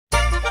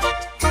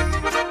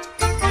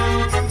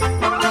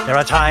There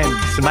are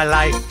times in my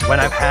life when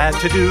I've had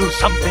to do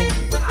something,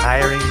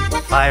 hiring,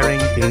 firing,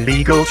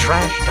 illegal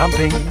trash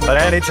dumping. But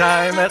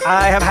anytime that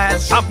I have had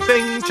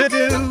something to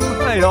do,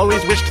 I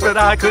always wished that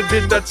I could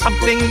bid that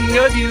something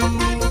adieu.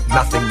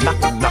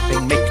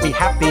 Nothing makes me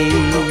happy.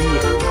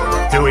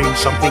 Doing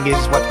something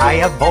is what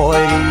I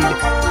avoid.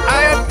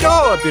 I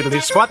adore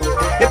diddly squat,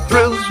 it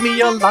thrills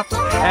me a lot,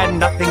 and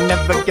nothing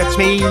never gets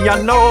me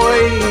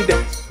annoyed.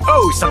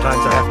 Oh, sometimes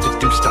I have to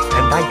do stuff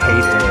and I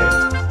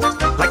hate it.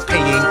 Like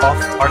paying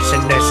off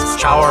arsonists,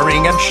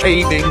 showering and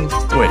shaving.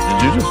 Wait, did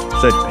you just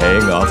say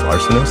paying off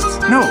arsonists?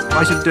 No,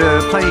 I said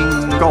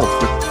playing golf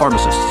with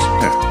pharmacists.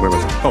 Where was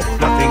it? Oh,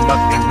 nothing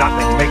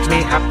makes me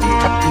happy.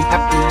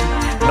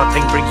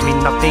 Nothing brings me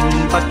nothing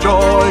but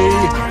joy.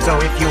 So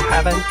if you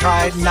haven't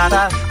tried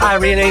nada, I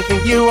really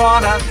think you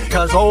oughta.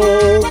 'Cause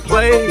old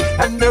play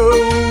and no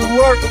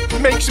work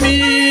makes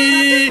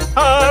me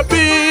a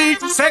big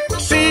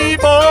sexy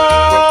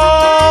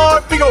boy.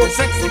 Big old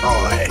sexy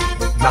boy.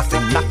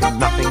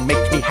 Nothing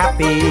makes me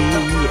happy.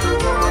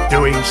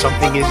 Doing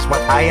something is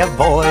what I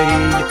avoid.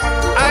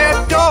 I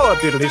adore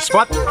diddly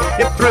squat,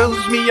 it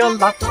thrills me a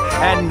lot,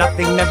 and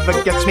nothing never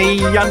gets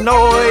me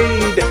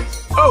annoyed.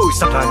 Oh,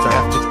 sometimes I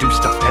have to do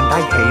stuff and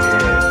I hate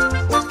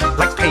it.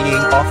 Like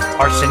paying off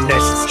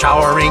arsonists,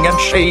 showering and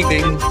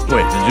shaving.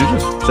 Wait, did you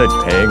just say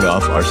paying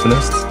off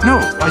arsonists? No,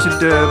 I said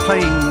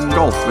playing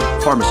golf with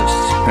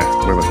pharmacists.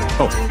 Where was it?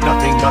 Oh,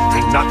 nothing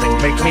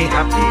makes me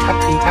happy.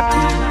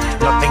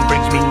 Nothing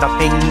brings me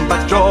nothing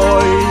but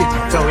joy.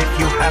 So if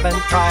you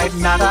haven't tried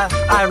nada,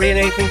 I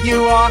really think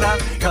you oughta.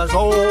 'Cause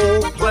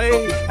old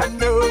play and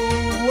no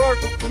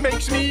work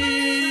makes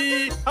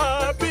me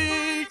a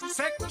big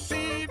sexy